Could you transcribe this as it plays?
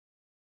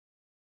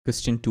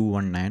Question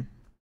 219.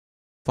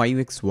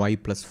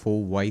 5xy plus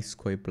 4y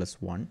square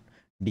plus 1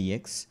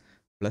 dx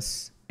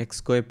plus x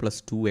square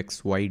plus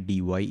 2xy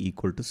dy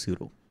equal to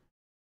 0.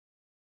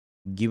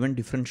 Given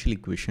differential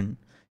equation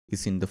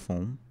is in the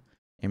form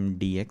m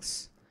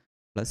dx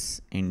plus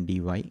n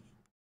dy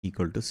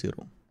equal to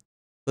 0.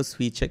 First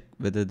we check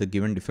whether the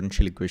given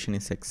differential equation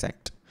is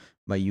exact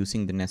by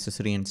using the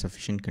necessary and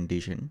sufficient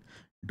condition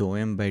dou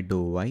m by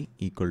dou y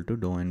equal to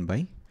dou n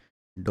by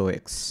dou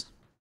x.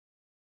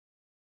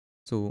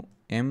 So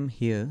m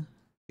here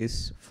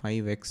is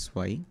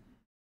 5xy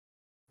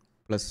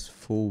plus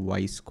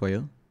 4y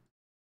square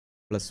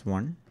plus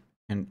 1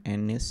 and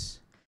n is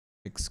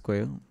x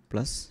square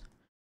plus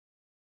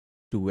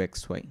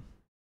 2xy.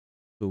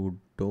 So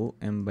dou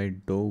m by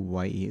dou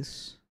y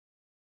is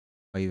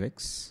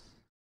 5x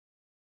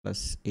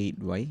plus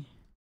 8y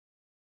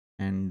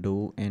and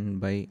dou n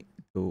by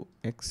dou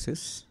x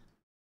is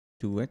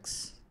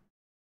 2x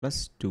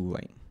plus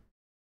 2y.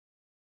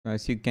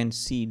 As you can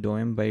see, dou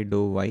m by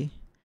dou y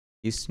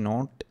is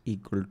not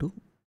equal to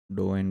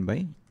dou n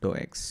by dou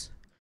x.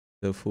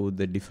 Therefore,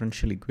 the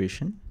differential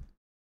equation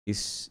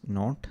is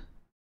not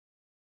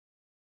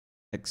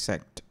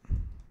exact.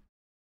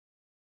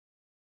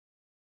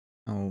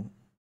 Now,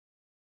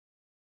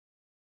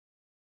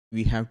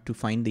 we have to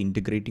find the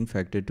integrating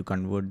factor to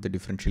convert the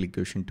differential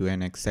equation to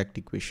an exact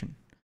equation.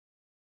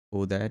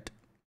 For that,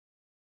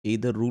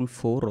 either rule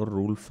 4 or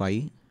rule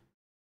 5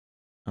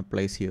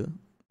 applies here.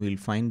 We'll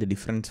find the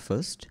difference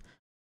first.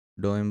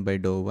 Dou m by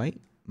dou y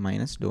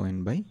minus dou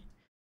n by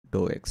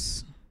dou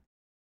x.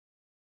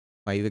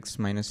 5x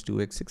minus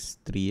 2x is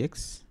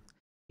 3x.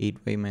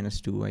 8y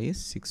minus 2y is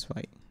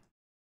 6y.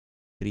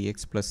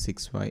 3x plus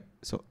 6y,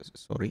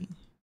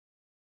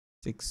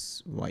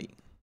 6y.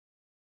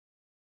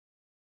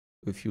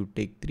 If you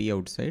take 3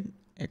 outside,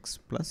 x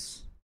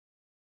plus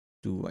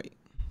 2y.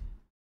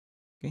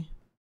 Okay.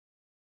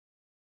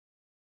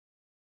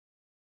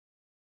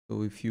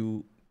 So if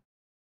you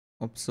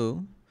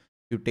observe,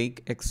 you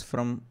take x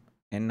from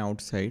n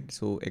outside,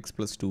 so x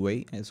plus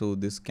 2y, so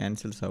this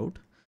cancels out.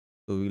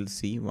 So we'll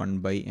see 1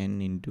 by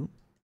n into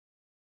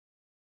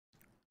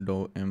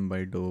dou m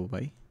by dou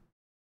y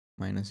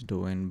minus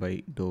dou n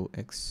by dou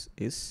x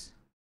is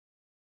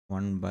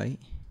 1 by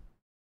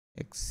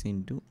x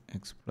into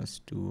x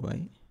plus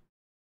 2y,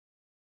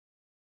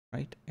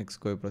 right? X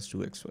square plus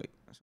 2xy,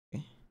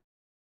 okay,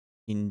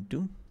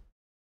 into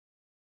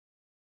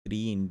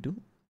 3 into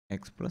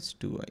x plus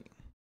 2y.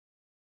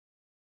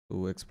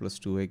 So x plus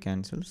 2y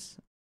cancels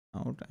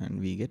out and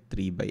we get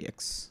 3 by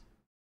x.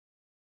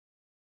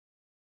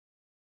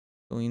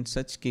 So in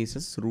such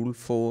cases, rule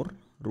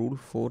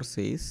 4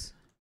 says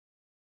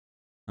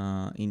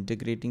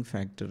integrating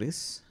factor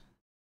is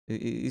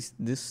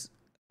this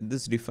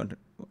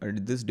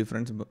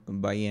difference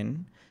by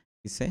n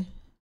is a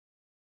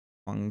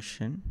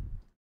function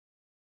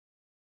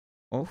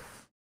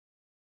of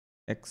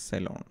x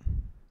alone.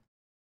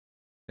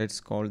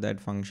 Let's call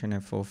that function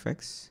f of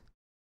x.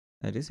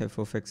 That is f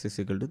of x is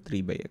equal to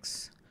 3 by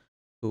x.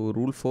 So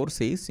rule 4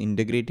 says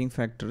integrating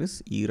factor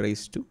is e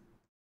raised to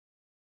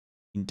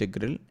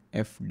integral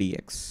f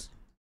dx,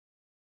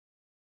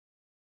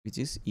 which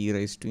is e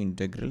raised to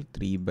integral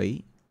 3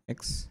 by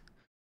x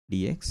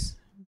dx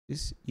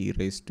is e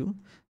raised to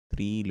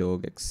 3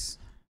 log x.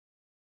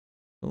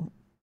 So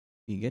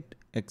we get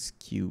x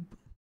cube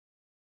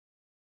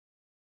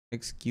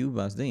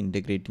as the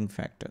integrating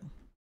factor.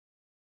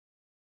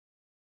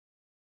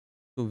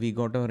 So we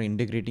got our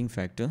integrating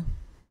factor.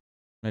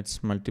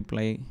 Let's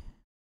multiply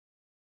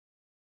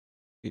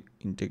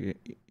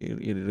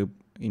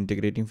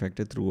integrating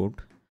factor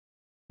throughout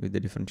with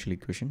the differential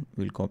equation.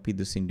 We'll copy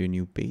this into a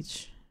new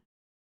page.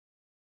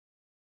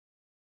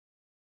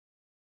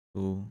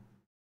 So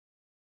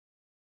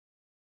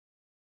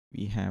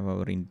we have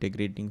our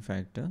integrating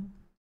factor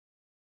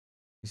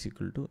is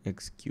equal to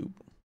x cube.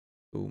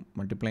 So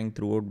multiplying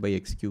throughout by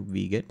x cube,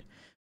 we get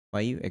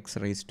 5x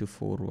raised to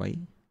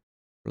 4y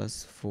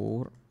plus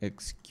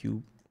 4x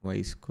cube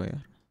y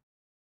square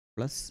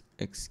plus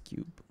x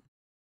cube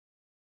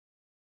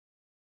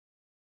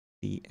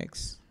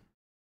dx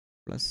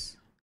plus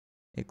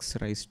x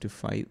raised to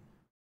 5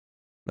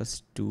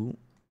 plus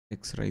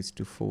 2x raised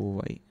to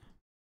 4y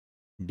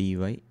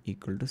dy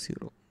equal to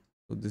 0.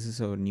 So this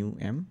is our new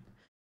m,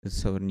 this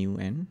is our new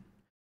n.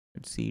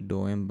 Let's see,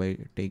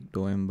 take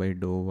dou m by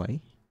dou y,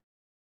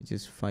 which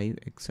is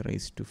 5x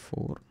raised to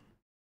 4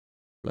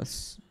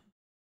 plus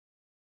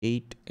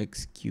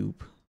 8x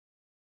cube,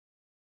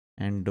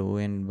 and dou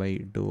n by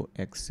dou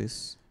x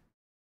is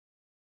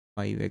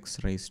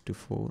 5x raised to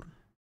 4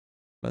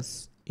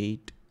 plus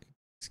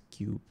 8x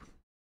cube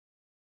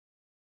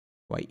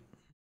y.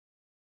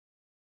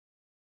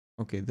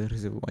 Okay, there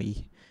is a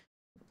y,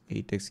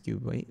 8x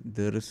cube y.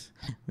 There is,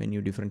 when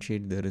you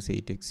differentiate, there is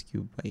 8x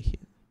cube y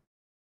here.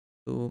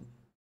 So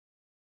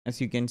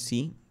as you can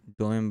see,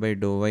 dou m by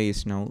dou y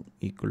is now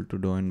equal to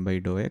dou n by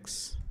dou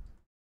x.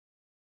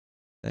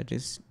 That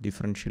is,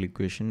 differential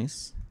equation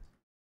is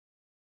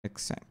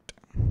exact.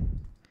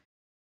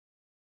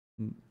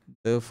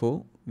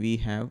 Therefore, we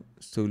have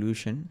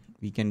solution.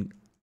 We can,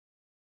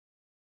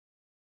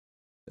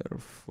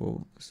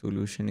 therefore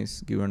solution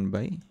is given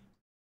by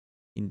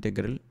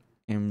integral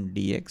m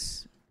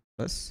dx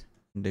plus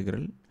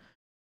integral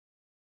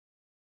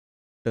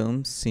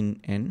terms in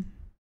n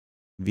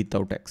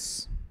without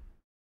x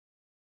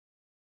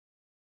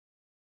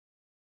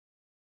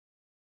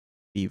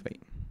dy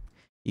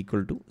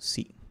equal to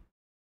c.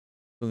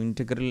 So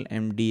integral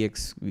m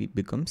dx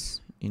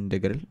becomes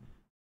integral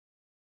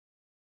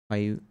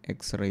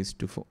 5x raised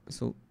to 4.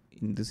 So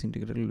in this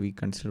integral we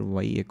consider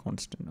y a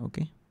constant.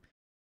 Okay,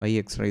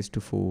 5x raised to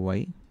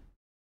 4y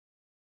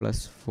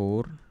plus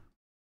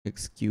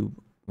 4x cube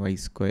y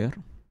square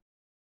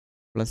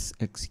plus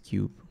x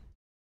cube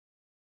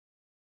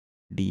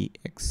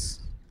dx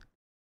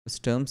plus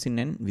terms in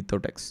n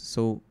without x.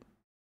 So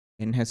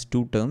n has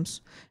two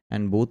terms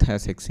and both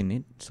has x in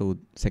it, so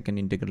second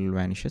integral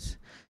vanishes,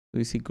 so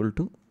is equal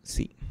to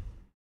c.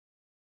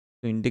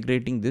 So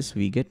integrating this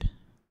we get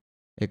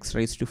x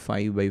raised to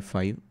 5 by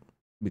 5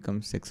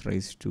 becomes x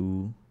raised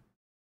to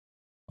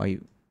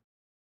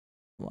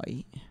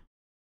 5y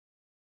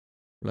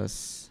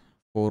plus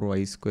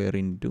 4y square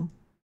into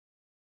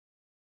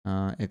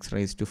x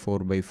raised to 4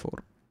 by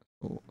 4.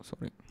 Oh,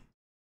 sorry.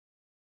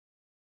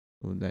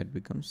 So that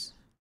becomes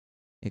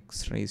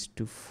x raised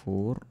to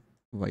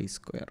 4y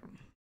square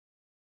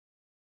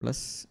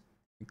plus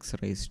x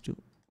raised to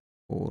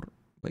 4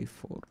 by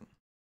 4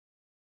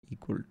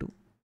 equal to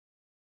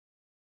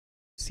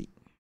c.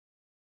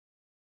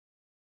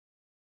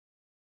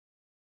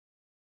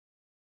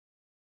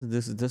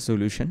 This is the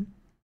solution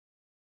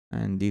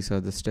and these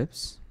are the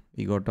steps.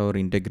 We got our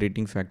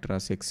integrating factor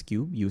as x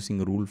cube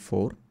using rule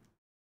 4.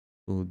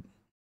 So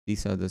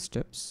these are the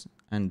steps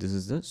and this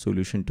is the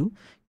solution to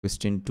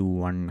question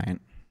 219.